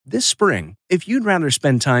This spring, if you'd rather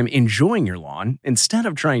spend time enjoying your lawn instead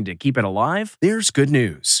of trying to keep it alive, there's good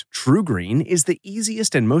news. TruGreen is the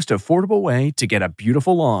easiest and most affordable way to get a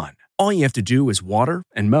beautiful lawn. All you have to do is water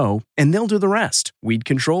and mow, and they'll do the rest. Weed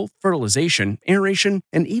control, fertilization, aeration,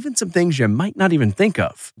 and even some things you might not even think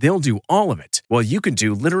of. They'll do all of it, while you can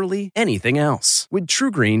do literally anything else. With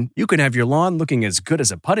TruGreen, you can have your lawn looking as good as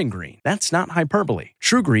a putting green. That's not hyperbole.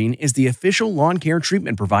 TruGreen is the official lawn care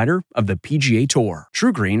treatment provider of the PGA Tour.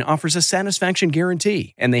 TruGreen offers a satisfaction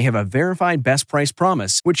guarantee, and they have a verified best price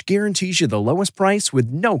promise, which guarantees you the lowest price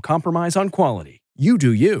with no compromise on quality. You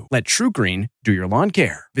do you. Let TruGreen do your lawn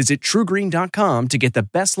care. Visit TruGreen.com to get the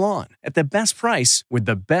best lawn at the best price with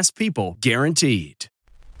the best people guaranteed.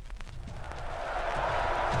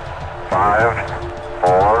 5,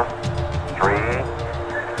 4, 3,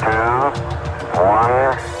 2,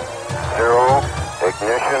 1, 0,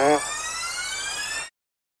 ignition.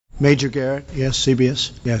 Major Garrett, yes,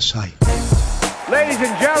 CBS, yes, hi. Ladies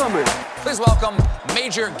and gentlemen, please welcome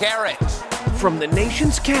Major Garrett. From the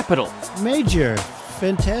nation's capital. Major,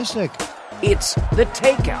 fantastic. It's The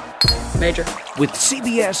Takeout. Major. With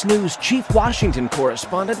CBS News Chief Washington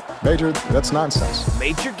Correspondent. Major, that's nonsense.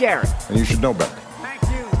 Major Garrett. And you should know better. Thank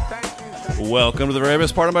you. Welcome to the very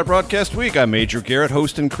best part of my broadcast week. I'm Major Garrett,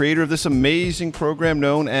 host and creator of this amazing program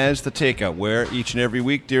known as The Takeout, where each and every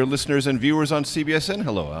week, dear listeners and viewers on CBSN,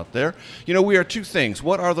 hello out there, you know, we are two things.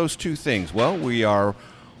 What are those two things? Well, we are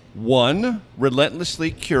 1,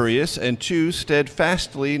 relentlessly curious, and 2,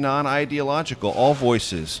 steadfastly non-ideological. All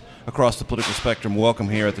voices across the political spectrum welcome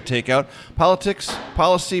here at The Takeout. Politics,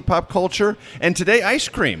 policy, pop culture, and today ice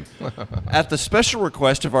cream. At the special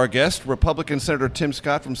request of our guest, Republican Senator Tim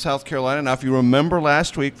Scott from South Carolina. Now, if you remember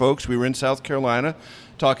last week, folks, we were in South Carolina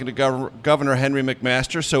talking to Governor Henry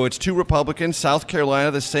McMaster. So it's 2 Republicans, South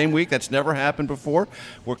Carolina, the same week. That's never happened before.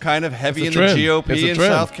 We're kind of heavy in the GOP in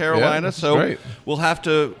South Carolina. Yeah, so great. We'll have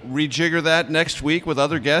to rejigger that next week with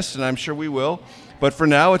other guests, and I'm sure we will. But for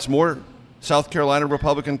now, it's more South Carolina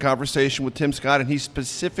Republican conversation with Tim Scott, and he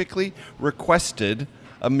specifically requested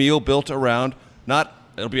a meal built around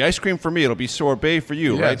it'll be ice cream for me, it'll be sorbet for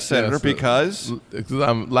you, Yes, right, Senator? yes. Because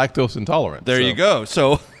I'm lactose intolerant. there you go.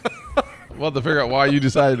 So We'll have to figure out why you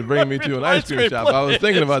decided to bring me to an ice cream shop. I was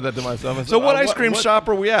thinking about that to myself. I said, So what ice cream shop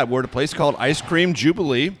are we at? We're at a place called Ice Cream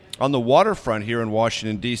Jubilee on the waterfront here in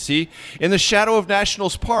Washington, D.C., in the shadow of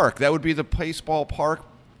Nationals Park. That would be the baseball park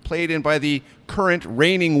played in by the current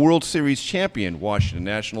reigning World Series champion, Washington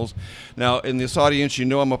Nationals. Now, in this audience, you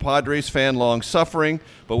know I'm a Padres fan, long-suffering,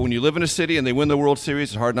 but when you live in a city and they win the World Series,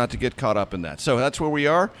 it's hard not to get caught up in that. So that's where we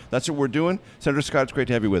are. That's what we're doing. Senator Scott, it's great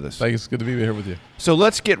to have you with us. Thanks. It's good to be here with you. So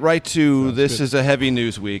let's get right to Sounds this good. is a heavy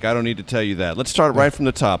news week. I don't need to tell you that. Let's start right from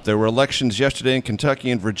the top. There were elections yesterday in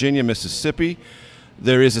Kentucky and Virginia, Mississippi.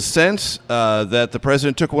 There is a sense that the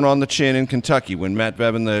president took one on the chin in Kentucky when Matt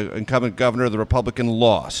Bevin, the incumbent governor, the Republican,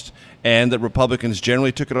 lost, and that Republicans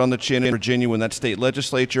generally took it on the chin in Virginia when that state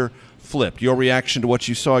legislature flipped. Your reaction to what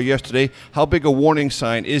you saw yesterday, how big a warning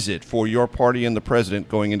sign is it for your party and the president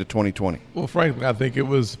going into 2020? Well, frankly, I think it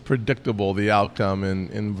was predictable, the outcome.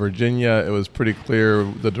 In Virginia, it was pretty clear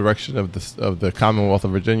the direction of the Commonwealth of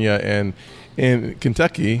Virginia. And in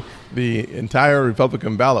Kentucky, the entire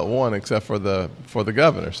Republican ballot won except for the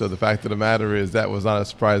governor. So the fact of the matter is that was not a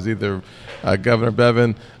surprise either. Governor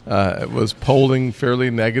Bevin was polling fairly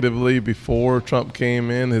negatively before Trump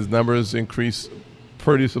came in. His numbers increased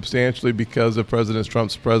pretty substantially because of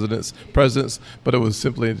Trump's presence, but it was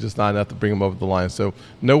simply just not enough to bring him over the line. So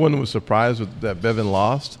no one was surprised that Bevin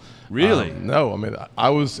lost. Really? No. I mean, I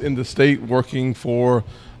was in the state working for,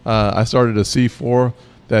 I started a C4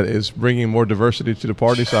 that is bringing more diversity to the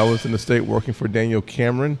party. So I was in the state working for Daniel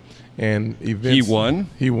Cameron, and events. He won?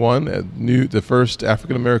 He won. The first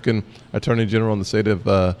African-American attorney general in the state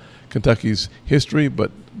of Kentucky's history.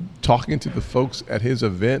 But talking to the folks at his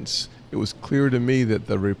events, it was clear to me that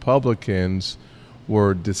the Republicans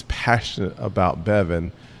were dispassionate about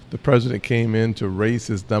Bevin. The president came in to raise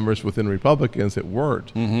his numbers within Republicans. It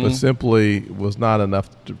worked, but simply was not enough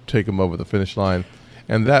to take him over the finish line.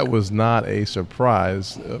 And that was not a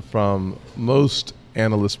surprise from most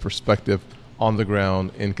analysts' perspective on the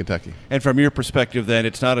ground in Kentucky. And from your perspective, then,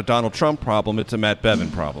 it's not a Donald Trump problem, it's a Matt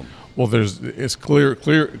Bevin problem. Well, it's clear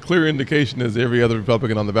indication is every other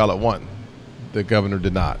Republican on the ballot won. The governor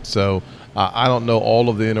did not. So I don't know all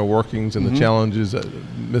of the inner workings and the challenges that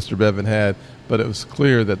Mr. Bevin had, but it was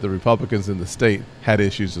clear that the Republicans in the state had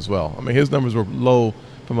issues as well. I mean, his numbers were low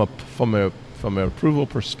from an approval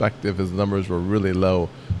perspective. His numbers were really low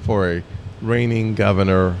for a reigning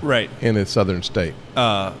governor in a southern state.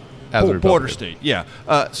 Border state, yeah.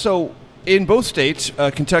 So In both states,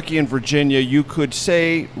 Kentucky and Virginia, you could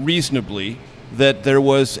say reasonably that there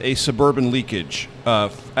was a suburban leakage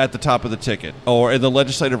at the top of the ticket, or in the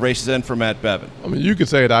legislative races and for Matt Bevin. I mean, you could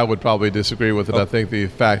say it. I would probably disagree with it. Oh. I think the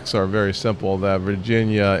facts are very simple, that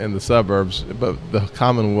Virginia in the suburbs, but the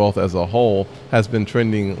Commonwealth as a whole, has been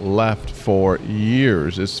trending left for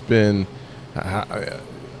years. It's been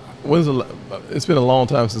it's been a long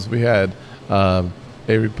time since we had a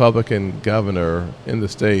Republican governor in the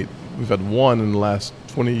state. We've had one in the last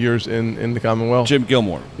 20 years in the Commonwealth. Jim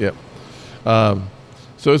Gilmore. Yep.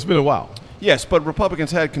 So it's been a while. Yes, but Republicans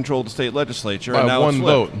had controlled the state legislature. By and now one it's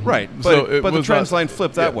flipped. vote. Right, So but the trend line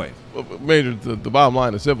flipped that way. Major, the bottom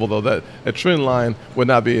line is simple, though, that a trend line would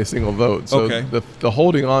not be a single vote. So Okay. the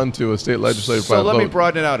holding on to a state legislative So let vote. me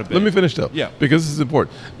broaden it out a bit. Let me finish though. Yeah. Because this is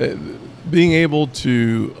important. Being able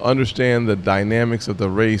to understand the dynamics of the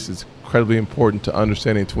race is incredibly important to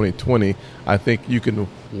understand in 2020. I think you can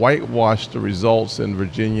whitewash the results in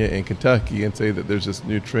Virginia and Kentucky and say that there's this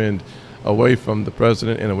new trend away from the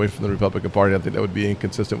president and away from the Republican Party. I think that would be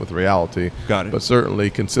inconsistent with reality. Got it. But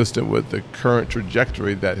certainly consistent with the current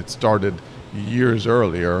trajectory that had started years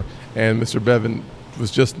earlier. And Mr. Bevin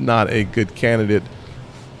was just not a good candidate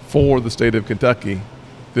for the state of Kentucky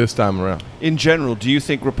this time around. In general, do you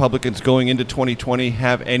think Republicans going into 2020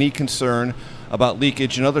 have any concern about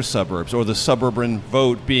leakage in other suburbs, or the suburban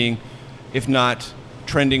vote being, if not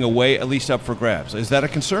trending away, at least up for grabs? Is that a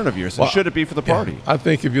concern of yours? Well, Should it be for the party? I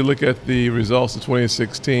think if you look at the results of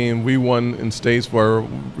 2016, we won in states where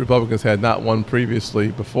Republicans had not won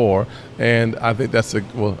previously before, and I think that's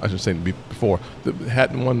I should say before, that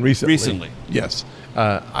hadn't won recently. Recently. Yes.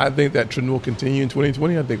 I think that trend will continue in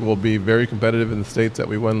 2020. I think we'll be very competitive in the states that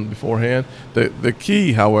we won beforehand. The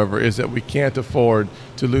key, however, is that we can't afford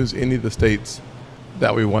to lose any of the states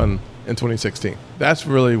that we won in 2016. That's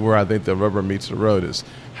really where I think the rubber meets the road, is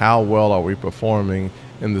how well are we performing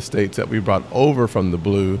in the states that we brought over from the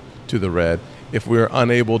blue to the red. If we're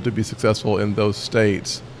unable to be successful in those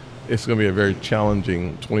states, it's going to be a very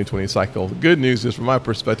challenging 2020 cycle. The good news is, from my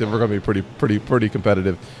perspective, we're going to be pretty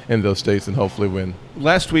competitive in those states and hopefully win.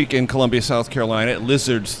 Last week in Columbia, South Carolina, at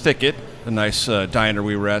Lizard's Thicket, a nice diner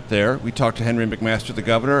we were at there, we talked to Henry McMaster, the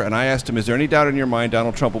governor, and I asked him, is there any doubt in your mind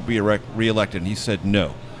Donald Trump will be reelected? And he said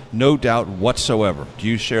no. No doubt whatsoever. Do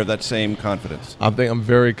you share that same confidence? I think I'm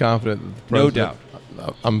very confident that the president, No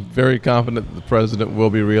doubt. I'm very confident that the president will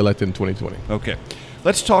be reelected in 2020. Okay.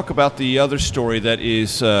 Let's talk about the other story that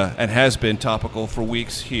is and has been topical for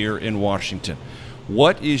weeks here in Washington.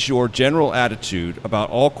 What is your general attitude about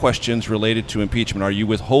all questions related to impeachment? Are you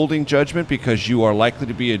withholding judgment because you are likely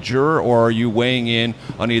to be a juror, or are you weighing in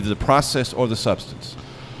on either the process or the substance?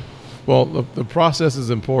 Well, the process is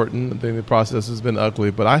important. I think the process has been ugly,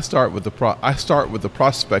 but I start with the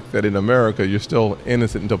prospect that in America you're still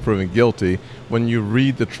innocent until proven guilty. When you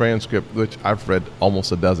read the transcript, which I've read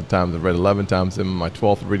almost a dozen times, I've read 11 times, I'm in my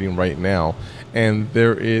 12th reading right now, and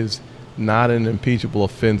there is not an impeachable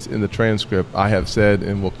offense in the transcript. I have said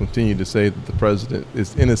and will continue to say that the president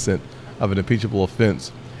is innocent of an impeachable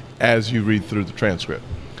offense as you read through the transcript.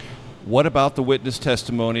 What about the witness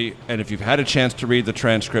testimony? And if you've had a chance to read the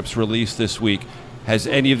transcripts released this week, has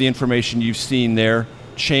any of the information you've seen there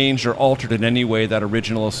changed or altered in any way that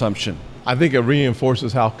original assumption? I think it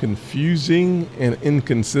reinforces how confusing and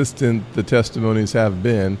inconsistent the testimonies have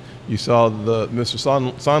been. You saw Mr.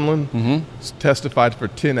 Sondland testified for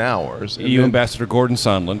 10 hours. EU Ambassador Gordon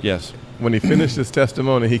Sondland, yes. When he finished his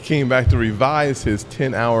testimony, he came back to revise his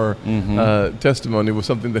 10-hour testimony with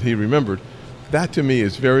something that he remembered. That to me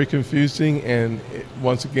is very confusing, and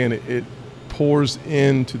once again, it pours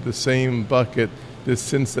into the same bucket this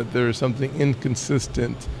sense that there is something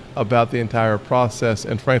inconsistent about the entire process.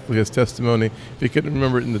 And frankly, his testimony, if he couldn't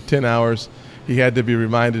remember it in the 10 hours, he had to be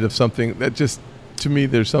reminded of something that just, to me,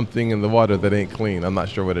 there's something in the water that ain't clean. I'm not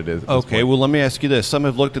sure what it is. Okay, well, let me ask you this. Some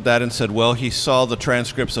have looked at that and said, well, he saw the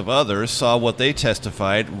transcripts of others, saw what they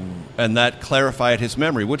testified, and that clarified his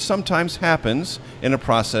memory, which sometimes happens in a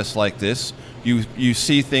process like this. You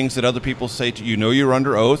see things that other people say to you. You know you're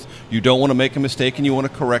under oath. You don't want to make a mistake, and you want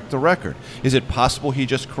to correct the record. Is it possible he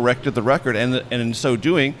just corrected the record, and in so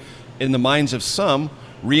doing, in the minds of some,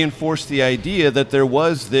 reinforced the idea that there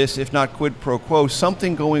was this, if not quid pro quo,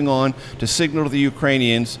 something going on to signal to the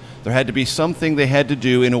Ukrainians there had to be something they had to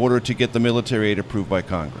do in order to get the military aid approved by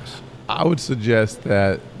Congress? I would suggest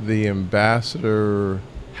that the ambassador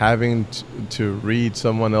having to read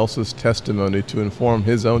someone else's testimony to inform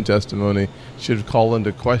his own testimony should call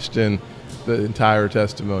into question the entire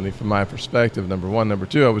testimony from my perspective, number one. Number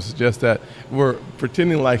two, I would suggest that we're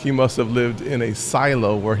pretending like he must have lived in a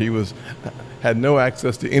silo where he had no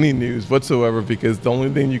access to any news whatsoever, because the only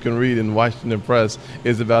thing you can read in Washington Press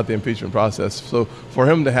is about the impeachment process. So for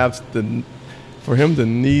him to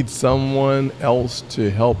need someone else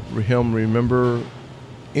to help him remember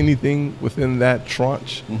anything within that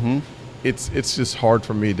tranche, it's just hard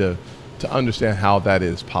for me to understand how that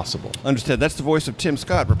is possible. Understood. That's the voice of Tim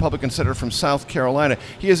Scott, Republican senator from South Carolina.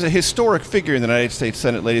 He is a historic figure in the United States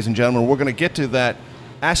Senate, ladies and gentlemen. We're going to get to that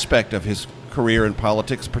aspect of his career in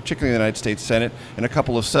politics, particularly in the United States Senate, in a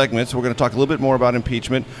couple of segments. We're going to talk a little bit more about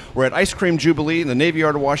impeachment. We're at Ice Cream Jubilee in the Navy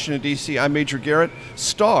Yard of Washington, D.C. I'm Major Garrett.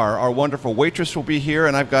 Star, our wonderful waitress, will be here,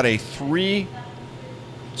 and I've got a 3-scoop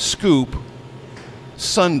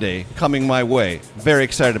sundae coming my way. Very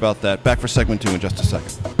excited about that. Back for segment 2 in just a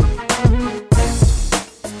second.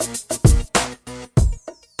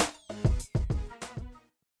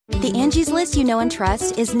 The Angie's List you know and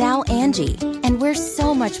trust is now Angie, and we're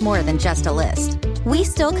so much more than just a list. We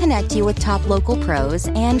still connect you with top local pros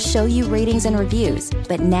and show you ratings and reviews,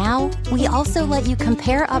 but now we also let you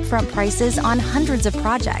compare upfront prices on hundreds of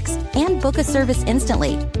projects and book a service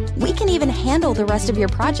instantly. We can even handle the rest of your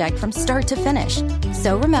project from start to finish.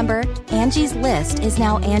 So remember, Angie's List is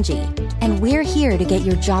now Angie, and we're here to get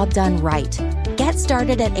your job done right. Get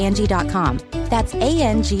started at Angie.com. That's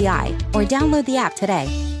ANGI, or download the app today.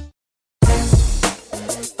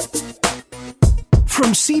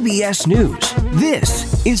 From CBS News,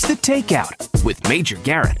 this is The Takeout with Major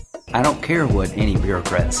Garrett. I don't care what any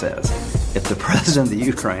bureaucrat says. If the president of the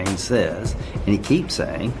Ukraine says, and he keeps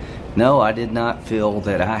saying, no, I did not feel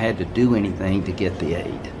that I had to do anything to get the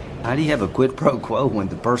aid. How do you have a quid pro quo when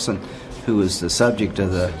the person who is the subject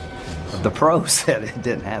of the pro said it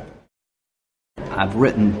didn't happen? I've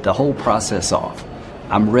written the whole process off.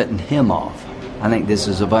 I'm written him off. I think this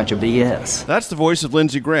is a bunch of BS. That's the voice of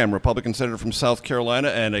Lindsey Graham, Republican senator from South Carolina,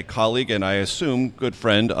 and a colleague and I assume good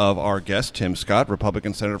friend of our guest, Tim Scott,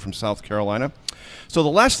 Republican senator from South Carolina. So the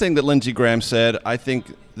last thing that Lindsey Graham said, I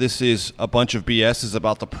think this is a bunch of BS, is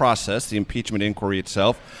about the process, the impeachment inquiry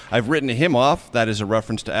itself. I've written him off. That is a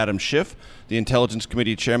reference to Adam Schiff, the Intelligence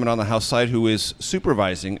Committee chairman on the House side, who is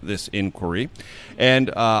supervising this inquiry.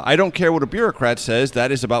 And I don't care what a bureaucrat says. That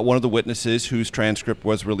is about one of the witnesses whose transcript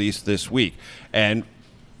was released this week. And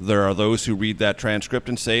there are those who read that transcript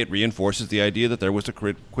and say it reinforces the idea that there was a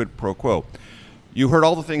quid pro quo. You heard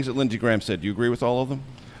all the things that Lindsey Graham said. Do you agree with all of them?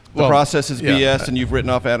 The process is BS, and you've written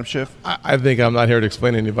off Adam Schiff? I think I'm not here to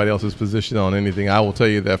explain anybody else's position on anything. I will tell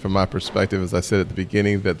you that from my perspective, as I said at the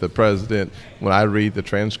beginning, that the president, when I read the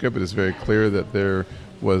transcript, it is very clear that there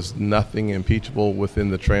was nothing impeachable within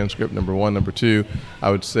the transcript, number one. Number two,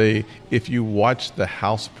 I would say if you watch the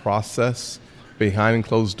House process behind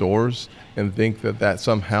closed doors and think that that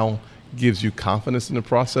somehow gives you confidence in the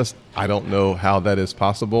process, I don't know how that is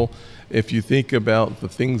possible. If you think about the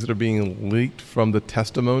things that are being leaked from the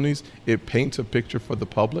testimonies, it paints a picture for the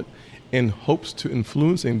public in hopes to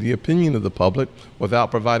influencing the opinion of the public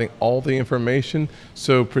without providing all the information.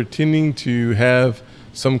 So pretending to have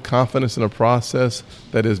some confidence in a process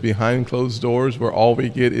that is behind closed doors where all we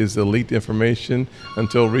get is the leaked information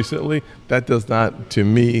until recently, that does not, to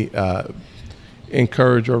me,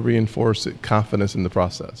 encourage or reinforce confidence in the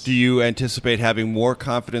process. Do you anticipate having more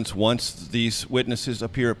confidence once these witnesses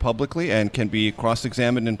appear publicly and can be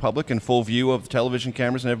cross-examined in public in full view of television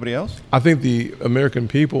cameras and everybody else? I think the American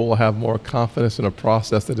people will have more confidence in a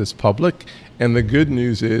process that is public. And the good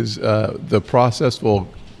news is the process will,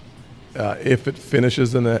 if it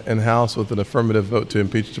finishes in the House with an affirmative vote to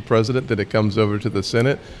impeach the president, that it comes over to the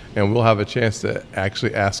Senate, and we'll have a chance to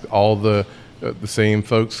actually ask all the same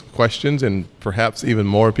folks questions, and perhaps even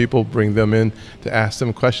more people, bring them in to ask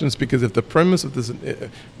them questions. Because if the premise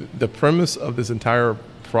of this entire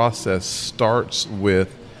process starts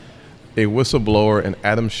with a whistleblower and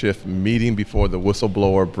Adam Schiff meeting before the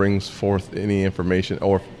whistleblower brings forth any information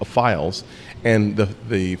or files, and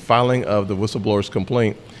the filing of the whistleblower's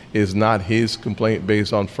complaint is not his complaint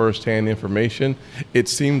based on firsthand information, it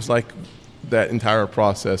seems like that entire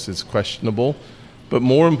process is questionable. But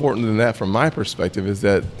more important than that, from my perspective, is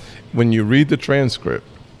that when you read the transcript,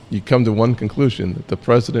 you come to one conclusion, that the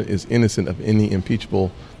president is innocent of any impeachable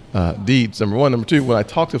deeds, number one. Number two, when I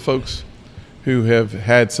talk to folks who have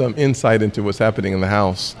had some insight into what's happening in the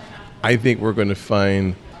House, I think we're going to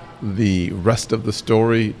find the rest of the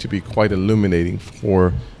story to be quite illuminating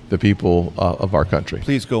for the people of our country.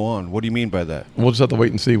 Please go on. What do you mean by that? We'll just have to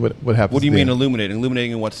wait and see what happens. What do you mean illuminating?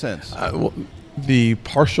 Illuminating in what sense? The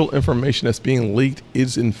partial information that's being leaked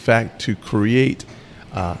is, in fact, to create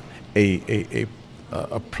a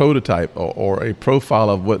a prototype or a profile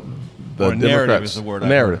of what the Or a narrative Democrats is the word I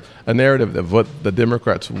heard. a narrative of what the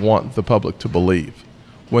Democrats want the public to believe.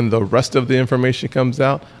 When the rest of the information comes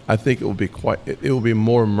out, I think it will be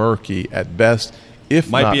more murky at best. If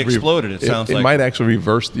Might not be exploded, it sounds like. It might actually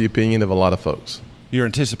reverse the opinion of a lot of folks. You're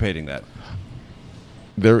anticipating that.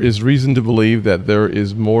 There is reason to believe that there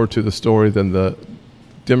is more to the story than the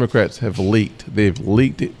Democrats have leaked. They've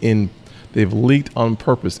leaked on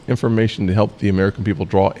purpose information to help the American people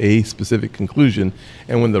draw a specific conclusion.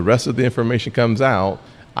 And when the rest of the information comes out,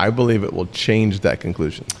 I believe it will change that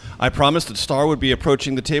conclusion. I promised that Star would be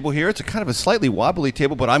approaching the table here. It's a kind of a slightly wobbly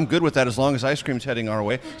table, but I'm good with that as long as ice cream's heading our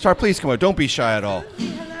way. Star, please come on. Don't be shy at all.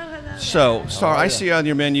 So, Star, I see on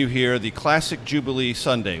your menu here the Classic Jubilee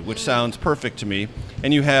Sundae, which sounds perfect to me.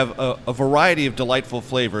 And you have a variety of delightful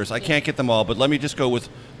flavors. I can't get them all, but let me just go with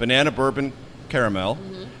banana bourbon caramel,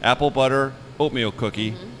 apple butter, oatmeal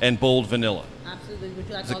cookie, and bold vanilla. Absolutely. Would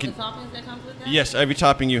you like all the toppings that comes with that? Yes, every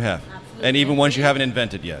topping you have. Absolutely. And even ones you haven't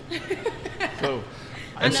invented yet. So,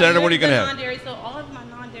 and Senator, what are you going to have? Non-dairy, so all of my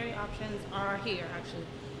non-dairy options are here, actually.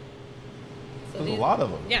 So there's a lot of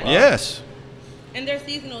them. Yeah. Wow. Yes. And they're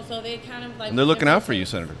seasonal, so they kind of like... And they're looking out for you,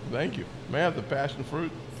 Senator. Thank you. May I have the passion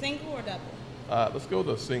fruit? Single or double? Let's go with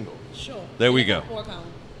a single. Sure. There we go. 4 cone.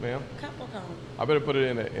 Ma'am? Cup or cone? I better put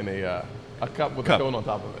it in a cup with a cone on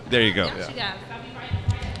top of it. There you go. Yep, she got it. I'll be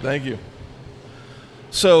right. Thank you.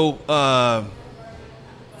 So,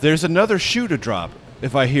 there's another shoe to drop,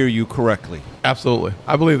 if I hear you correctly. Absolutely.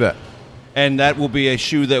 I believe that. And that will be a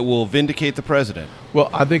shoe that will vindicate the president. Well,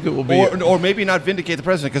 I think it will be... Or maybe not vindicate the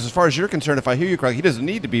president, because as far as you're concerned, if I hear you correctly, he doesn't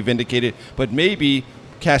need to be vindicated, but maybe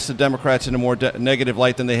cast the Democrats in a more negative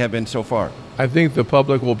light than they have been so far. I think the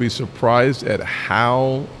public will be surprised at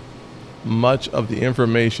how much of the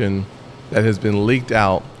information that has been leaked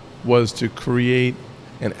out was to create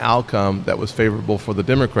an outcome that was favorable for the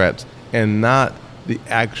Democrats and not the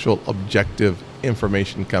actual objective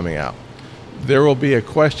information coming out. There will be a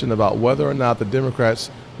question about whether or not the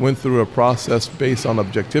Democrats went through a process based on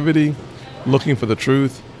objectivity, looking for the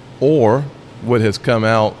truth, or what has come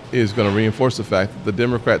out is going to reinforce the fact that the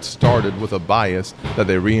Democrats started with a bias that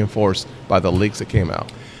they reinforced by the leaks that came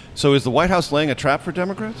out. So is the White House laying a trap for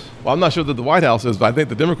Democrats? Well, I'm not sure that the White House is, but I think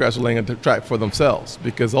the Democrats are laying a trap for themselves,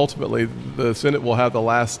 because ultimately the Senate will have the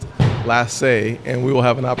last say, and we will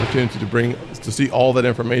have an opportunity to see all that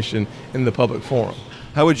information in the public forum.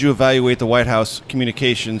 How would you evaluate the White House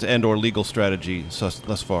communications and or legal strategy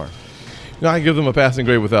thus far? I give them a passing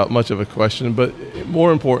grade without much of a question, but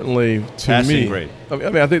more importantly to passing me, grade.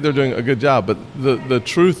 I think they're doing a good job, but the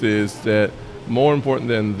truth is that more important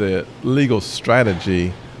than the legal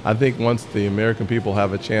strategy, I think once the American people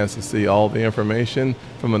have a chance to see all the information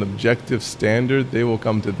from an objective standard, they will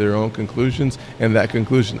come to their own conclusions, and that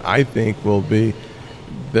conclusion, I think, will be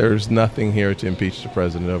there's nothing here to impeach the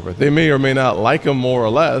president over. They may or may not like him more or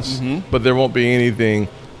less, but there won't be anything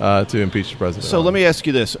to impeach the president. So let me ask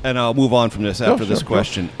you this, and I'll move on from this after this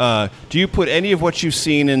question. Do you put any of what you've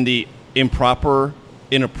seen in the improper,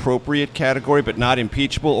 inappropriate category, but not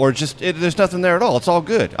impeachable, or just there's nothing there at all? It's all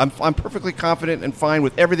good. I'm perfectly confident and fine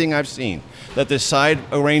with everything I've seen. That this side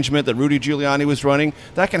arrangement that Rudy Giuliani was running,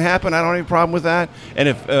 that can happen. I don't have a problem with that. And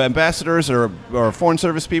if ambassadors or foreign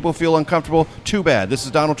service people feel uncomfortable, too bad. This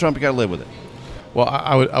is Donald Trump. You got to live with it. Well,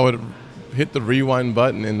 I would hit the rewind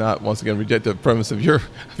button and not once again reject the premise of your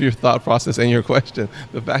thought process and your question.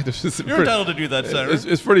 The fact is, you're entitled to do that,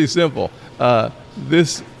 Senator. It's pretty simple.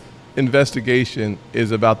 This investigation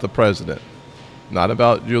is about the president, not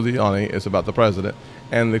about Giuliani. It's about the president.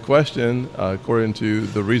 And the question, according to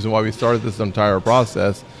the reason why we started this entire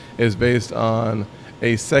process, is based on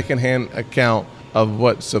a secondhand account of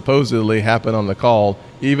what supposedly happened on the call,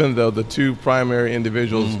 even though the two primary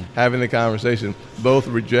individuals having the conversation both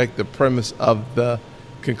reject the premise of the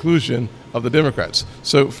conclusion of the Democrats.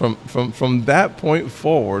 So from that point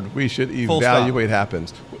forward, we should evaluate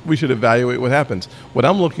We should evaluate what happens. What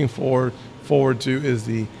I'm looking forward to is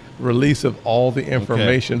the release of all the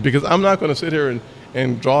information, because I'm not going to sit here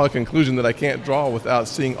and draw a conclusion that I can't draw without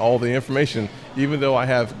seeing all the information. Even though I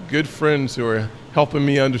have good friends who are helping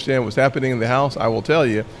me understand what's happening in the House, I will tell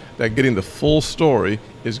you that getting the full story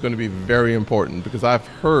is going to be very important, because I've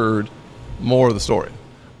heard more of the story.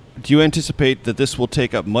 Do you anticipate that this will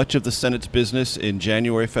take up much of the Senate's business in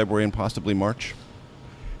January, February, and possibly March?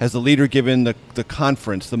 Has the leader given the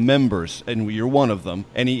conference, the members, and you're one of them,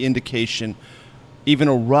 any indication, even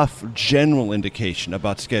a rough general indication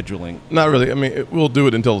about scheduling? Not really. I mean, we'll do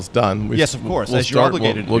it until it's done. Yes, of course, as you're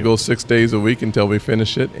obligated to do. We'll go 6 days a week until we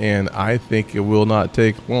finish it, and I think it will not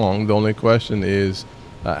take long. The only question is,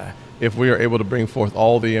 if we are able to bring forth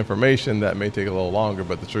all the information, that may take a little longer.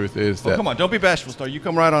 But the truth is that come on, don't be bashful, Star. You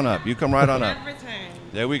come right on up. You come right on up. Return.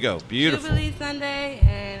 There we go. Beautiful. Jubilee Sunday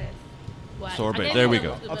and what? Sorbet. There we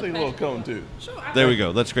go. I'll take a little cone too. Sure. There we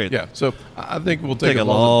go. That's great. Yeah. So I think we'll Take a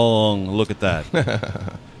long look at that.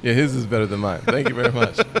 Yeah, his is better than mine. Thank you very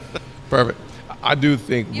much. Perfect. I do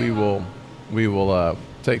think we will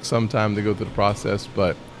take some time to go through the process,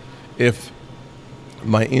 but if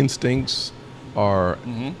my instincts are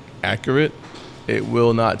accurate, it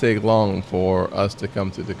will not take long for us to come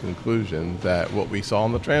to the conclusion that what we saw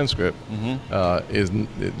in the transcript is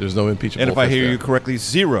there's no impeachable. And if I hear there. you correctly,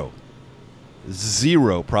 zero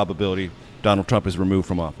probability Donald Trump is removed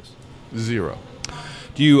from office. Zero.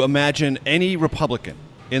 Do you imagine any Republican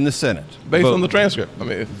in the Senate Based on the transcript. I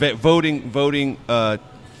mean, voting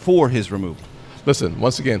for his removal? Listen,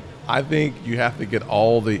 once again, I think you have to get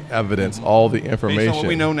all the evidence, all the information. Based on what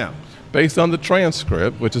we know now. Based on the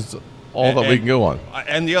transcript, which is all that we can go on.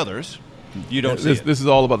 And the others, you don't see it. This is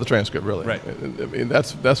all about the transcript, really. Right. I mean,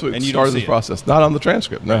 that's what And you don't started see the it. process. Not on the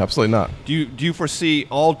transcript. No, absolutely not. Do you foresee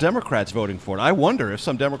all Democrats voting for it? I wonder if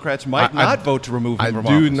some Democrats might not vote to remove him from I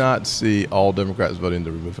do office. not see all Democrats voting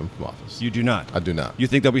to remove him from office. You do not? I do not. You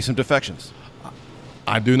think there'll be some defections?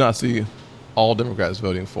 I do not see all Democrats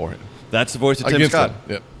voting for him. That's the voice of Tim Against Scott. him,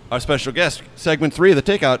 yep. Our special guest, segment 3 of the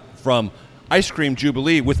Takeout from Ice Cream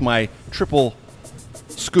Jubilee with my triple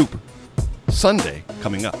scoop Sunday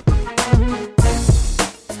coming up.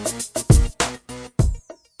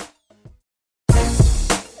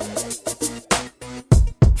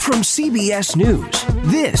 From CBS News,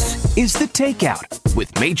 this is The Takeout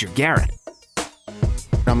with Major Garrett.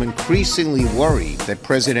 I'm increasingly worried that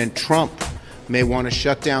President Trump may want to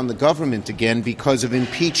shut down the government again because of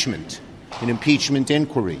impeachment, an impeachment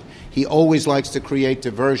inquiry. He always likes to create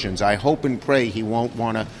diversions. I hope and pray he won't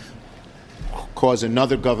want to cause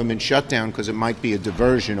another government shutdown because it might be a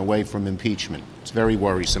diversion away from impeachment. It's very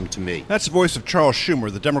worrisome to me. That's the voice of Charles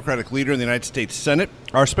Schumer, the Democratic leader in the United States Senate.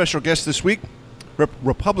 Our special guest this week,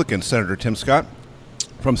 Republican Senator Tim Scott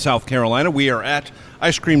from South Carolina. We are at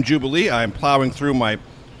Ice Cream Jubilee. I'm plowing through my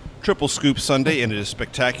triple scoop Sunday, and it is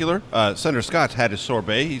spectacular. Senator Scott's had his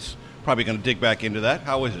sorbet. He's probably going to dig back into that.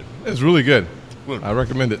 How is it? It's really good. Good. I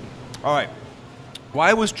recommend it. All right.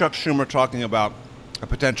 Why was Chuck Schumer talking about a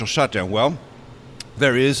potential shutdown? Well,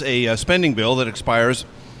 there is a spending bill that expires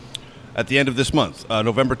at the end of this month.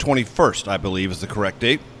 November 21st, I believe, is the correct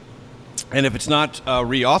date. And if it's not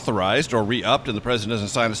reauthorized or re-upped and the president doesn't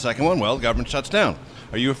sign a second one, well, the government shuts down.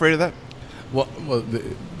 Are you afraid of that? Well,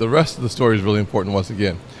 the rest of the story is really important once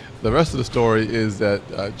again. The rest of the story is that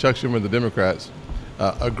Chuck Schumer and the Democrats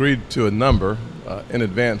agreed to a number in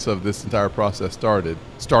advance of this entire process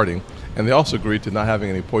starting, and they also agreed to not having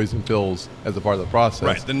any poison pills as a part of the process.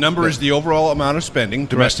 Right. The number is the overall amount of spending,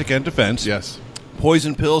 domestic and defense. Yes.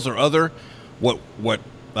 Poison pills or other what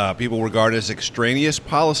people regard as extraneous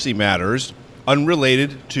policy matters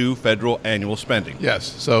unrelated to federal annual spending. Yes.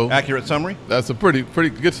 So accurate summary? That's a pretty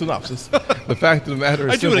good synopsis. The fact of the matter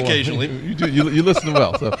is I do it simple. occasionally. You listen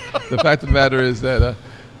well. So the fact of the matter is that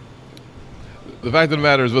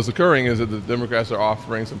what's occurring is that the Democrats are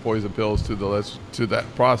offering some poison pills to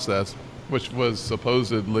that process, which was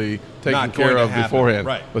supposedly taken Not care going to of happen. beforehand.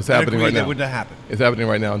 Right. What's I happening agree right that now? would not happen. It's happening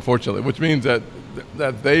right now, unfortunately, which means that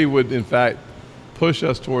they would in fact push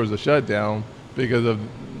us towards a shutdown because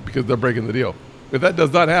they're breaking the deal. If that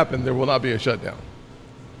does not happen, there will not be a shutdown.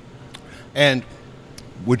 And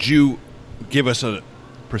would you give us a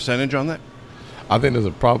percentage on that? I think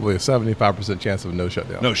there's probably a 75% chance of no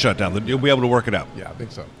shutdown. No shutdown. You'll be able to work it out. Yeah, I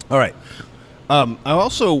think so. All right. I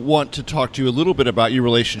also want to talk to you a little bit about your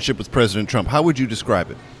relationship with President Trump. How would you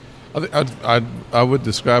describe it? I would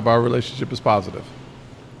describe our relationship as positive.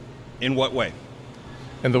 In what way?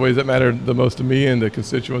 In the ways that matter the most to me and the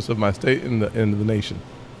constituents of my state and the nation.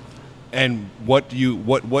 And what do your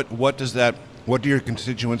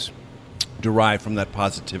constituents derive from that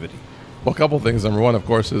positivity? Well, a couple of things. Number one, of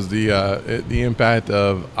course, is the impact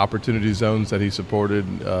of opportunity zones that he supported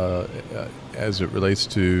as it relates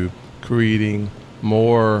to creating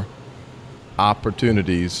more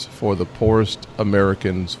opportunities for the poorest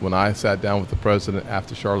Americans. When I sat down with the president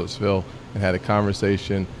after Charlottesville and had a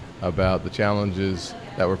conversation about the challenges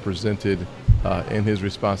that were presented in his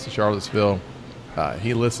response to Charlottesville,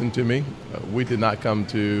 he listened to me. We did not come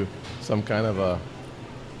to some kind of a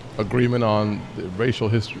agreement on the racial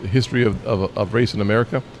history of race in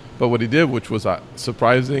America. But what he did, which was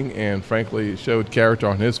surprising and frankly showed character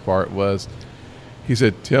on his part, was he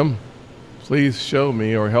said, "Tim, please show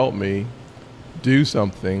me or help me do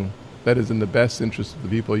something that is in the best interest of the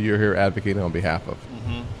people you're here advocating on behalf of."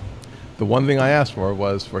 Mm-hmm. The one thing I asked for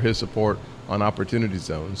was for his support on opportunity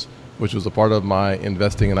zones, which was a part of my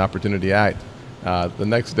Investing in Opportunity Act. The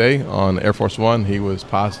next day on Air Force One, he was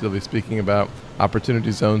positively speaking about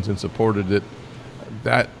opportunity zones and supported it.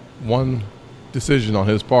 That one decision on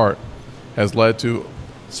his part has led to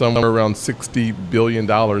somewhere around $60 billion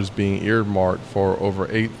being earmarked for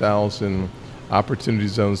over 8,000 opportunity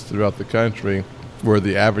zones throughout the country, where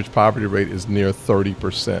the average poverty rate is near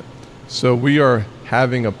 30%. So we are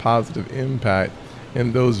having a positive impact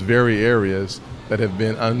in those very areas that have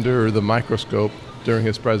been under the microscope during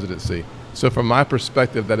his presidency. So from my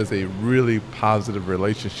perspective, that is a really positive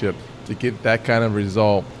relationship to get that kind of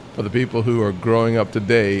result for the people who are growing up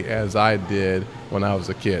today as I did when I was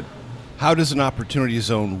a kid. How does an opportunity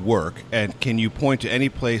zone work, and can you point to any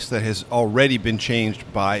place that has already been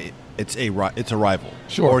changed by its arrival?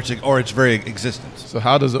 Sure. Or its very existence? So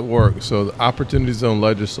how does it work? So the opportunity zone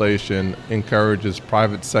legislation encourages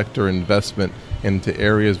private sector investment into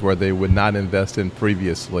areas where they would not invest in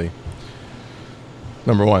previously.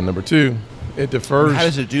 Number one. Number two, it defers. How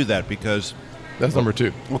does it do that? Because that's number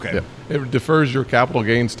two. Okay. Yeah. It defers your capital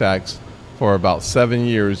gains tax for about 7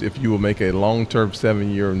 years if you will make a long-term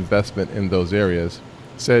 7-year investment in those areas.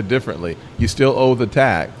 Said differently, you still owe the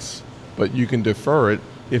tax, but you can defer it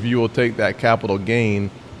if you will take that capital gain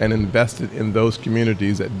and invest it in those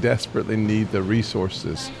communities that desperately need the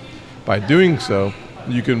resources. By doing so,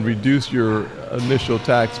 you can reduce your initial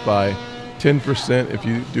tax by 10% if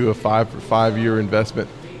you do a 5-year investment,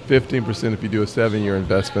 15% if you do a 7-year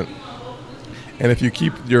investment. And if you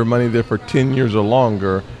keep your money there for 10 years or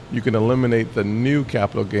longer, you can eliminate the new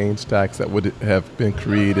capital gains tax that would have been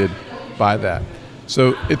created by that.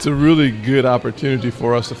 So it's a really good opportunity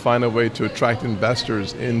for us to find a way to attract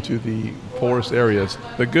investors into the poorest areas.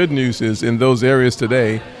 The good news is in those areas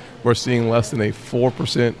today, we're seeing less than a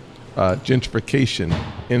 4% gentrification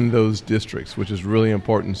in those districts, which is really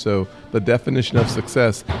important. So the definition of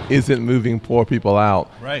success isn't moving poor people out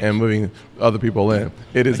and moving other people in.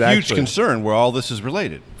 It is a huge concern where all this is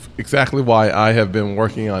related. Exactly why I have been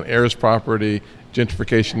working on heirs property,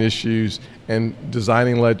 gentrification issues, and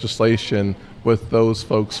designing legislation with those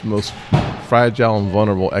folks most fragile and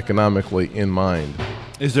vulnerable economically in mind.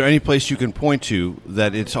 Is there any place you can point to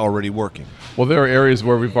that it's already working? Well, there are areas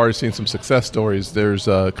where we've already seen some success stories. There's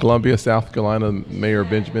Columbia, South Carolina, Mayor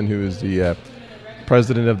Benjamin, who is the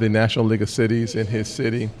president of the National League of Cities in his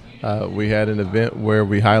city. We had an event where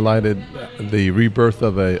we highlighted the rebirth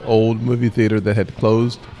of an old movie theater that had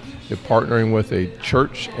closed. They're partnering with a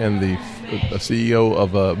church and the CEO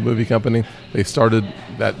of a movie company. They started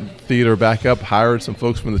that theater back up, hired some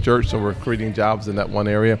folks from the church, so we're creating jobs in that one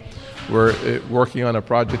area. We're working on a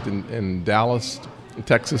project in Dallas,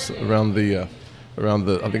 Texas, around the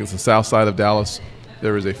I think it's the south side of Dallas.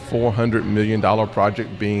 There is a $400 million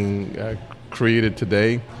project being created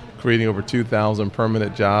today, creating over 2,000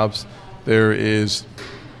 permanent jobs. There is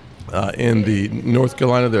in the North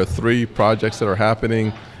Carolina, there are 3 projects that are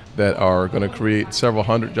happening that are going to create several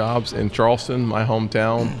hundred jobs. In Charleston, my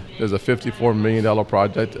hometown, there's a $54 million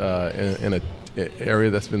project in an area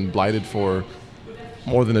that's been blighted for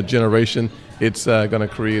more than a generation. It's going to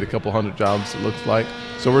create a couple hundred jobs, it looks like.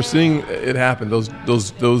 So we're seeing it happen. Those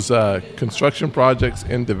construction projects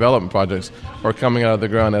and development projects are coming out of the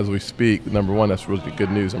ground as we speak. Number one, that's really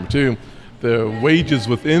good news. Number two, the wages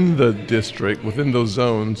within the district, within those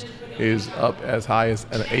zones, is up as high as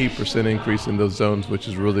an 8% increase in those zones, which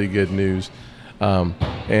is really good news.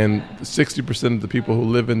 And 60% of the people who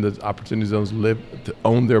live in the opportunity zones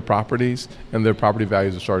own their properties, and their property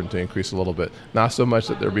values are starting to increase a little bit. Not so much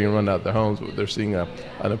that they're being run out of their homes, but they're seeing an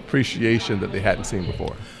appreciation that they hadn't seen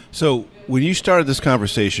before. So when you started this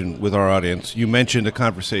conversation with our audience, you mentioned a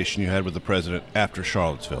conversation you had with the president after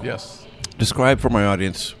Charlottesville. Yes. Describe for my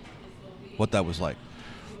audience what that was like.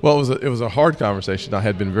 Well, it was a hard conversation. I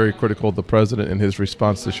had been very critical of the president in his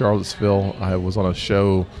response to Charlottesville. I was on a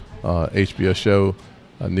show, HBO show,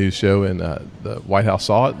 a news show, and the White House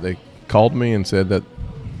saw it. They called me and said that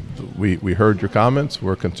we heard your comments.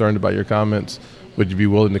 We're concerned about your comments. Would you be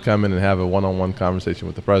willing to come in and have a one-on-one conversation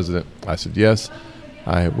with the president? I said yes.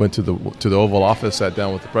 I went to the Oval Office, sat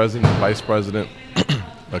down with the president, the vice president,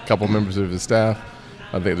 a couple members of his staff.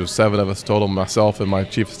 I think there was 7 of us total. Myself and my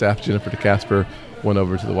chief of staff, Jennifer DeCasper, went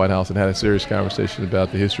over to the White House and had a serious conversation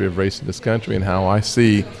about the history of race in this country and how I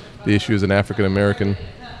see the issue as an African American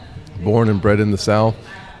born and bred in the South,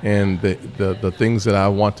 and the things that I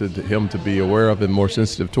wanted him to be aware of and more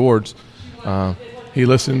sensitive towards. He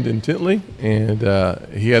listened intently, and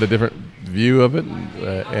he had a different view of it,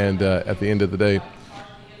 and at the end of the day,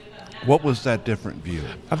 What was that different view?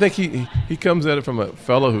 I think he comes at it from a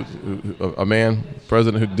fellow a man,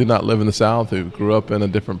 president who did not live in the South, who grew up in a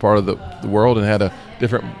different part of the world and had a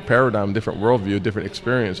different paradigm, different worldview, different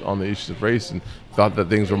experience on the issues of race, and thought that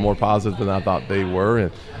things were more positive than I thought they were.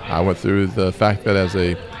 And I went through the fact that as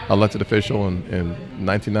a elected official in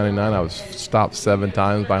 1999, I was stopped 7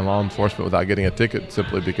 times by law enforcement without getting a ticket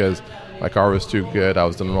simply because my car was too good. I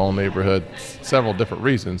was in the wrong neighborhood. Several different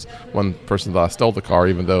reasons. One person thought I stole the car,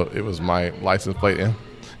 even though it was my license plate and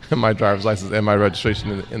my driver's license and my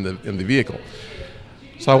registration in the vehicle.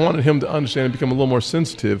 So I wanted him to understand and become a little more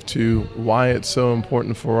sensitive to why it's so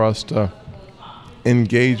important for us to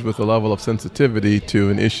engage with a level of sensitivity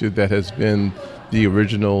to an issue that has been the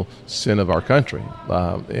original sin of our country.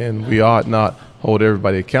 And we ought not hold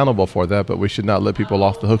everybody accountable for that, but we should not let people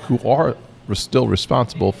off the hook who are still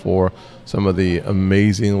responsible for some of the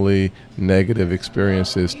amazingly negative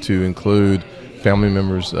experiences, to include family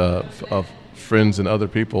members of friends and other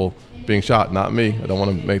people being shot. Not me. I don't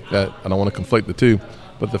want to conflate the two.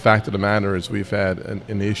 But the fact of the matter is we've had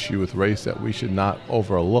an issue with race that we should not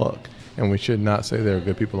overlook. And we should not say there are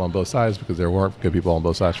good people on both sides, because there weren't good people on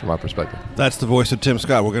both sides from my perspective. That's the voice of Tim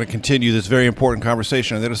Scott. We're going to continue this very important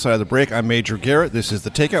conversation on the other side of the break. I'm Major Garrett. This is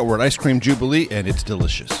The Takeout. We're at Ice Cream Jubilee, and it's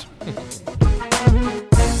delicious.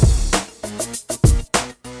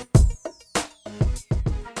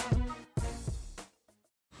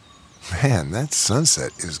 Man, that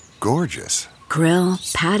sunset is gorgeous. Grill,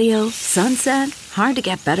 patio, sunset. Hard to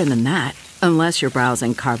get better than that. Unless you're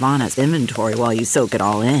browsing Carvana's inventory while you soak it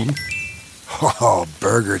all in. Oh,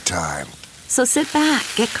 burger time. So sit back,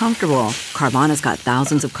 get comfortable. Carvana's got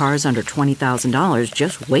thousands of cars under $20,000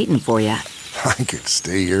 just waiting for you. I could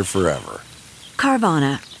stay here forever.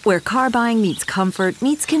 Carvana, where car buying meets comfort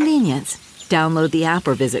meets convenience. Download the app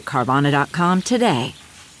or visit Carvana.com today.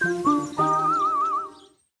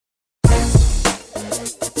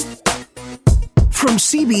 From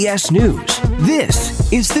CBS News,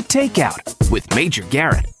 this is The Takeout with Major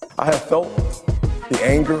Garrett. I have felt the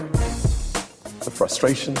anger, the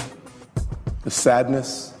frustration, the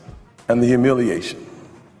sadness, and the humiliation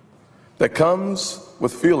that comes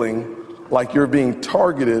with feeling like you're being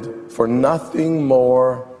targeted for nothing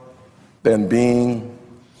more than being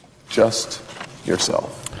just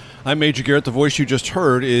yourself. I'm Major Garrett. The voice you just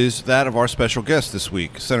heard is that of our special guest this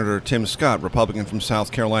week, Senator Tim Scott, Republican from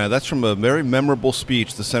South Carolina. That's from a very memorable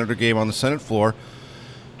speech the senator gave on the Senate floor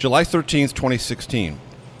July 13th, 2016,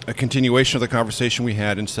 a continuation of the conversation we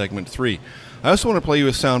had in segment 3. I also want to play you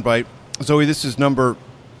a soundbite. Zoe, this is number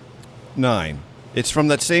 9. It's from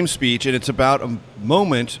that same speech, and it's about a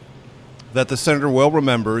moment that the senator well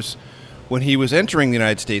remembers. When he was entering the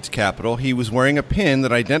United States Capitol, he was wearing a pin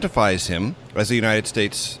that identifies him as a United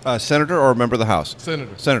States senator or a member of the House?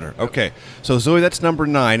 Senator. Senator, okay. So, Zoe, that's number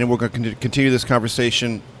 9, and we're going to continue this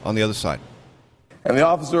conversation on the other side. And the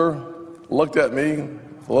officer looked at me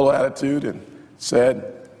with a little attitude and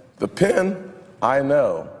said, "The pin, I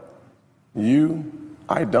know. You,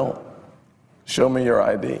 I don't. Show me your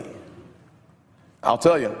ID." I'll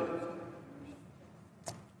tell you,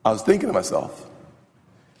 I was thinking to myself,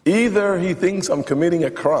 either he thinks I'm committing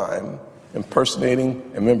a crime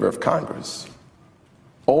impersonating a member of Congress,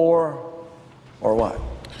 or what?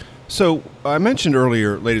 So I mentioned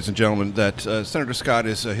earlier, ladies and gentlemen, that Senator Scott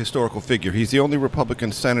is a historical figure. He's the only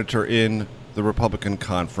Republican senator in the Republican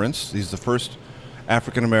conference. He's the first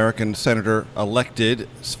African-American senator elected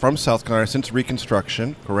from South Carolina since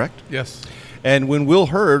Reconstruction, correct? Yes. And when Will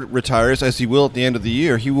Hurd retires, as he will at the end of the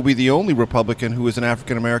year, he will be the only Republican who is an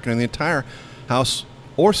African-American in the entire House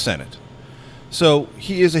or Senate. So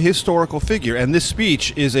he is a historical figure, and this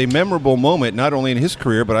speech is a memorable moment, not only in his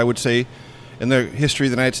career, but I would say in the history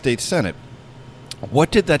of the United States Senate.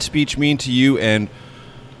 What did that speech mean to you, and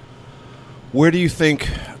where do you think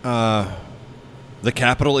the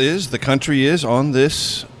Capitol is, the country is, on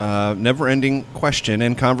this never-ending question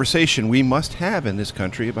and conversation we must have in this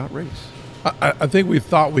country about race? I think we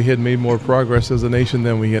thought we had made more progress as a nation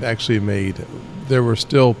than we had actually made. There were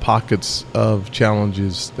still pockets of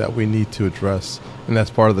challenges that we need to address, and that's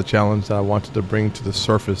part of the challenge that I wanted to bring to the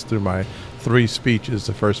surface through my 3 speeches.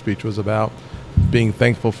 The first speech was about being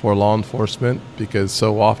thankful for law enforcement, because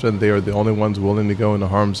so often they are the only ones willing to go into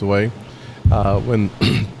harm's way when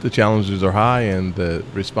the challenges are high and the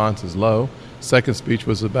response is low. Second speech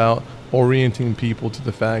was about orienting people to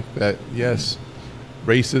the fact that, yes,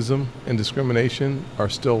 racism and discrimination are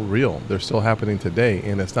still real. They're still happening today,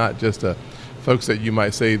 and it's not just folks that you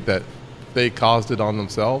might say that they caused it on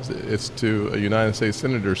themselves. It's to a United States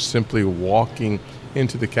senator simply walking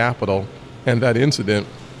into the Capitol, and that incident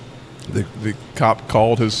The cop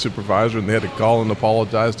called his supervisor, and they had to call and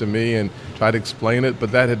apologize to me and try to explain it.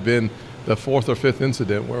 But that had been the fourth or fifth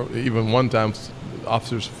incident where even one time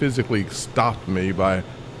officers physically stopped me by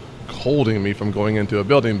holding me from going into a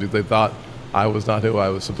building because they thought I was not who I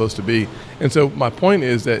was supposed to be. And so my point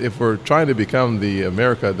is that if we're trying to become the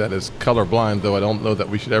America that is colorblind, though I don't know that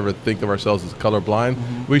we should ever think of ourselves as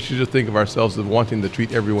colorblind, we should just think of ourselves as wanting to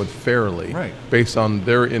treat everyone fairly based on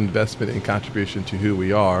their investment and contribution to who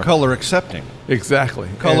we are. Color accepting. Exactly.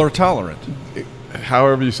 Color tolerant.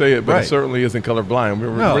 However you say it, but it certainly isn't colorblind.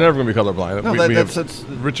 We're never going to be colorblind. No, we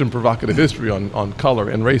have rich and provocative history on color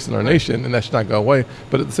and race in our nation, and that should not go away.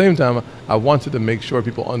 But at the same time, I wanted to make sure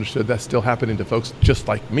people understood that's still happening to folks just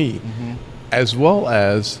like me, as well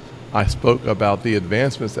as I spoke about the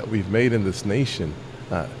advancements that we've made in this nation.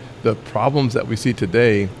 The problems that we see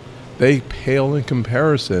today, they pale in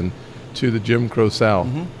comparison to the Jim Crow South.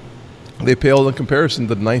 They pale in comparison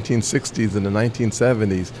to the 1960s and the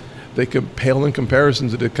 1970s. They pale in comparison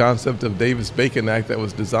to the concept of Davis-Bacon Act that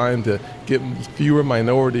was designed to get fewer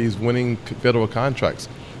minorities winning federal contracts.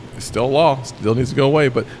 It's still law, still needs to go away,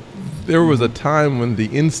 but there was a time when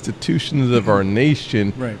the institutions of our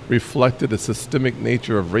nation reflected a systemic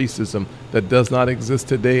nature of racism that does not exist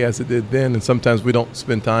today as it did then, and sometimes we don't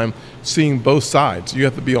spend time seeing both sides. You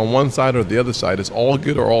have to be on one side or the other side. It's all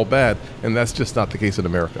good or all bad, and that's just not the case in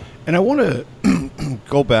America. And I want to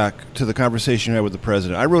go back to the conversation you had with the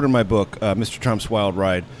president. I wrote in my book, Mr. Trump's Wild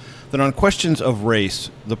Ride, that on questions of race,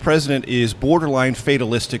 the president is borderline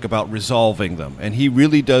fatalistic about resolving them, and he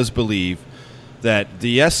really does believe that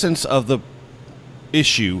the essence of the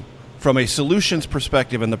issue from a solutions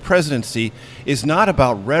perspective in the presidency is not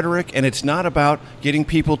about rhetoric, and it's not about getting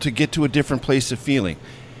people to get to a different place of feeling.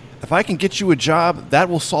 If I can get you a job, that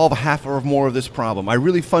will solve half or more of this problem. I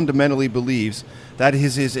really fundamentally believes that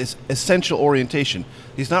is his essential orientation.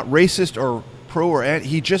 He's not racist or pro or anti.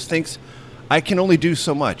 He just thinks I can only do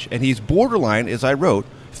so much. And he's borderline, as I wrote,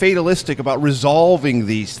 fatalistic about resolving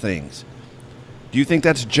these things. Do you think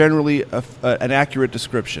that's generally an accurate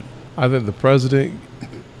description? I think the president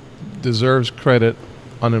deserves credit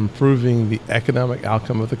on improving the economic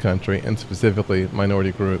outcome of the country and specifically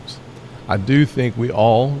minority groups. I do think we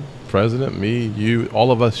all, President, me, you,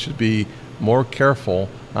 all of us should be more careful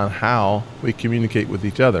on how we communicate with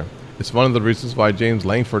each other. It's one of the reasons why James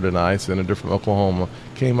Langford and I, Senator from Oklahoma,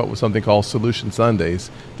 came up with something called Solution Sundays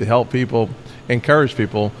to help people, encourage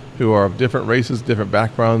people who are of different races, different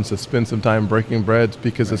backgrounds to spend some time breaking bread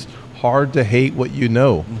because it's hard to hate what you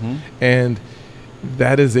know. And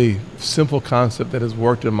that is a simple concept that has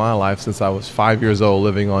worked in my life since I was 5 years old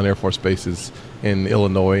living on Air Force bases in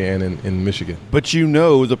Illinois and in Michigan. But you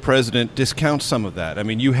know the president discounts some of that. I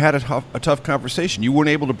mean, you had a tough conversation. You weren't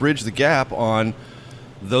able to bridge the gap on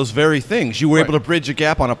those very things. You were able to bridge a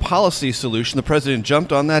gap on a policy solution. The president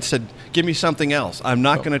jumped on that, said, give me something else. I'm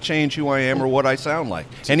not going to change who I am or what I sound like.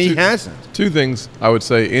 And he hasn't. Two things I would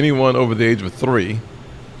say. Anyone over the age of 3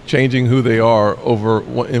 changing who they are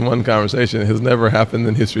in one conversation has never happened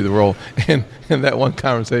in the history of the world. And that one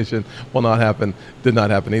conversation did not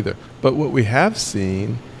happen either. But what we have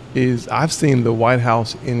seen is I've seen the White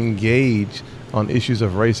House engage on issues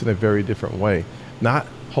of race in a very different way. Not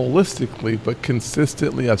holistically, but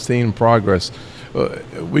consistently I've seen progress.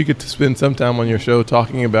 We get to spend some time on your show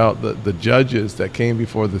talking about the judges that came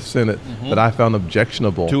before the Senate that I found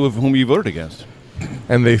objectionable. 2 of whom you voted against.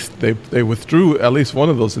 And they withdrew at least one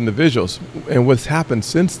of those individuals. And what's happened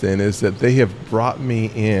since then is that they have brought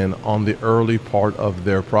me in on the early part of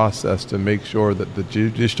their process to make sure that the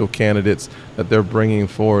judicial candidates that they're bringing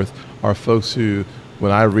forth are folks who,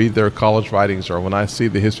 when I read their college writings or when I see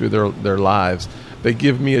the history of their lives, they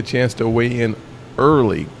give me a chance to weigh in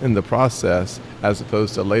early in the process as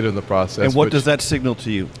opposed to later in the process. And what does that signal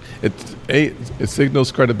to you? It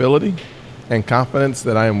signals credibility and confidence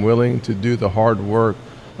that I am willing to do the hard work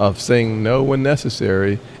of saying no when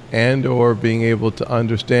necessary and or being able to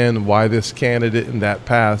understand why this candidate in that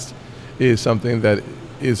past is something that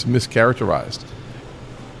is mischaracterized.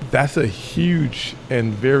 That's a huge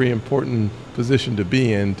and very important position to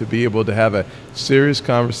be in, to be able to have a serious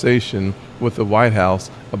conversation with the White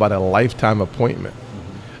House about a lifetime appointment.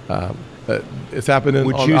 It's happening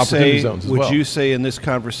on opportunity zones as well. Would you say in this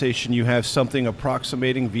conversation you have something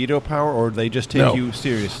approximating veto power, or they just take you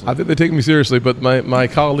seriously? I think they take me seriously, but my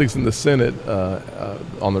colleagues in the Senate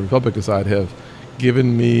on the Republican side have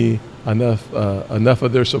given me enough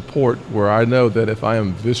of their support where I know that if I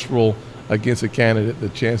am visceral against a candidate, the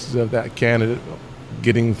chances of that candidate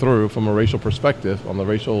getting through from a racial perspective on the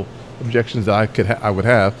racial objections that I would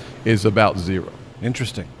have is about 0.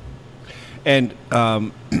 Interesting. And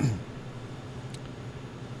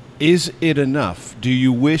Is it enough? Do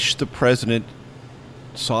you wish the president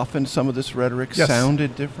softened some of this rhetoric, Yes.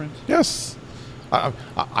 sounded different? Yes.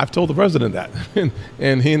 I've told the president that.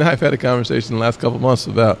 and he and I have had a conversation the last couple of months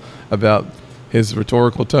about his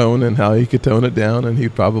rhetorical tone and how he could tone it down and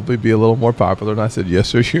he'd probably be a little more popular. And I said, yes,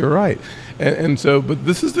 sir, you're right. And so, but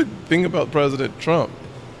this is the thing about President Trump.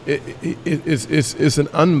 It's an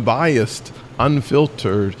unbiased,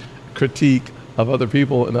 unfiltered critique of other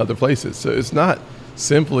people in other places. So it's not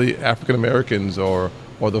simply African Americans or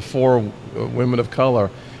the four women of color.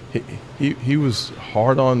 He was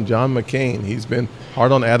hard on John McCain. He's been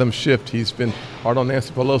hard on Adam Schiff. He's been hard on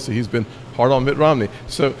Nancy Pelosi. He's been hard on Mitt Romney.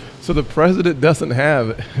 So the president doesn't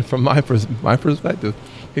have, from my perspective,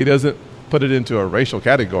 he doesn't put it into a racial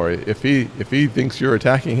category. If he thinks you're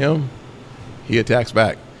attacking him, he attacks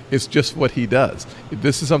back. It's just what he does.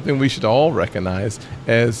 This is something we should all recognize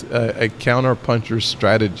as a counterpuncher's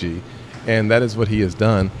strategy, and that is what he has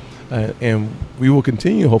done. And we will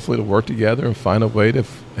continue, hopefully, to work together and find a way to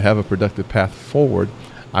have a productive path forward.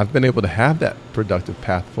 I've been able to have that productive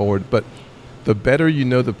path forward, but the better you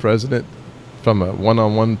know the president from a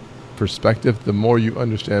one-on-one perspective, the more you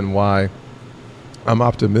understand why I'm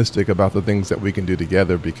optimistic about the things that we can do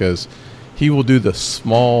together, because he will do the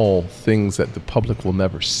small things that the public will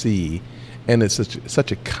never see, and it's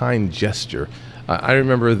such a kind gesture. I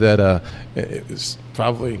remember that it was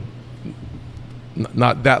probably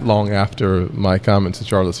not that long after my comments in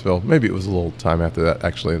Charlottesville. Maybe it was a little time after that,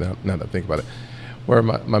 actually, now that I think about it, where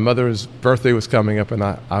my mother's birthday was coming up, and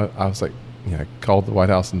I was like, I called the White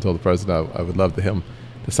House and told the president I would love him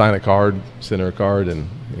to sign a card, send her a card, and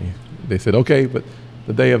they said, okay, but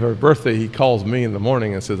the day of her birthday, he calls me in the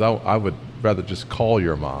morning and says, I would rather just call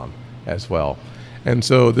your mom as well. And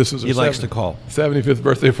so this was her He likes to call. 75th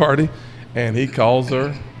birthday party, and he calls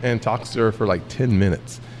her and talks to her for like 10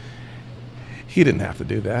 minutes. He didn't have to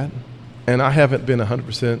do that, and I haven't been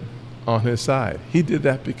 100% on his side. He did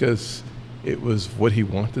that because it was what he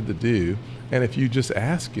wanted to do, and if you just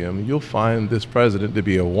ask him, you'll find this president to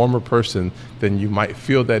be a warmer person than you might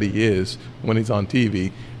feel that he is when he's on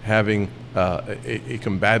TV, having a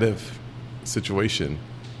combative situation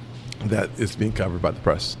that is being covered by the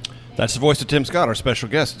press. That's the voice of Tim Scott, our special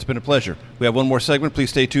guest. It's been a pleasure. We have one more segment. Please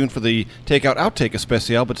stay tuned for the Takeout Outtake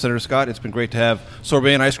Especial. But Senator Scott, it's been great to have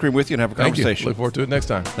sorbet and ice cream with you and have a conversation. Thank you. Look forward to it next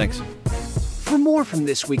time. Thanks. For more from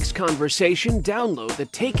this week's conversation, download the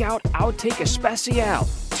Takeout Outtake Especial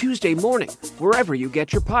Tuesday morning, wherever you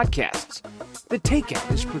get your podcasts. The Takeout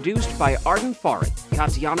is produced by Arden Farid,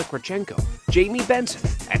 Katiana Krachenko, Jamie Benson,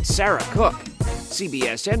 and Sarah Cook.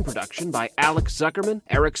 CBSN production by Alex Zuckerman,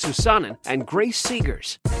 Eric Susanen, and Grace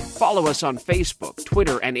Seegers. Follow us on Facebook,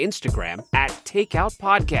 Twitter, and Instagram at Takeout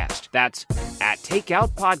Podcast. That's at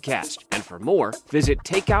Takeout Podcast. And for more, visit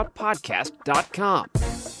takeoutpodcast.com.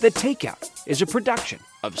 The Takeout is a production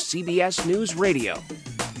of CBS News Radio.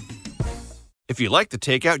 If you like The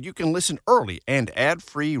Takeout, you can listen early and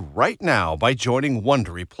ad-free right now by joining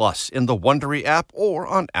Wondery Plus in the Wondery app or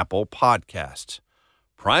on Apple Podcasts.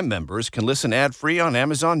 Prime members can listen ad-free on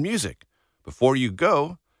Amazon Music. Before you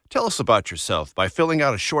go, tell us about yourself by filling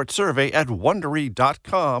out a short survey at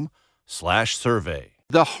Wondery.com/survey.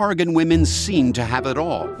 The Hargan women seemed to have it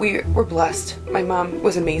all. We were blessed. My mom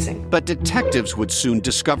was amazing. But detectives would soon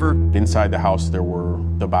discover Inside the house, there were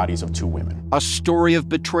the bodies of two women. a story of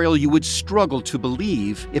betrayal you would struggle to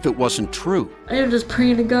believe if it wasn't true. I am just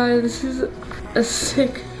praying to God, this is a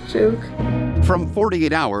sick joke. From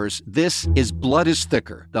 48 Hours, this is Blood is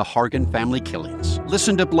Thicker, The Hargan Family Killings.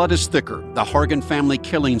 Listen to Blood is Thicker, The Hargan Family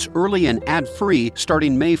Killings early and ad-free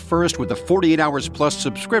starting May 1st with a 48 Hours Plus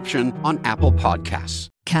subscription on Apple Podcasts.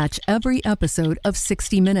 Catch every episode of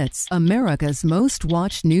 60 Minutes, America's most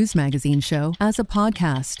watched news magazine show, as a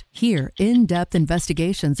podcast. Hear in-depth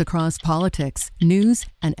investigations across politics, news,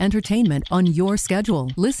 and entertainment on your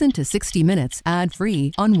schedule. Listen to 60 Minutes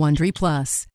ad-free on Wondery Plus.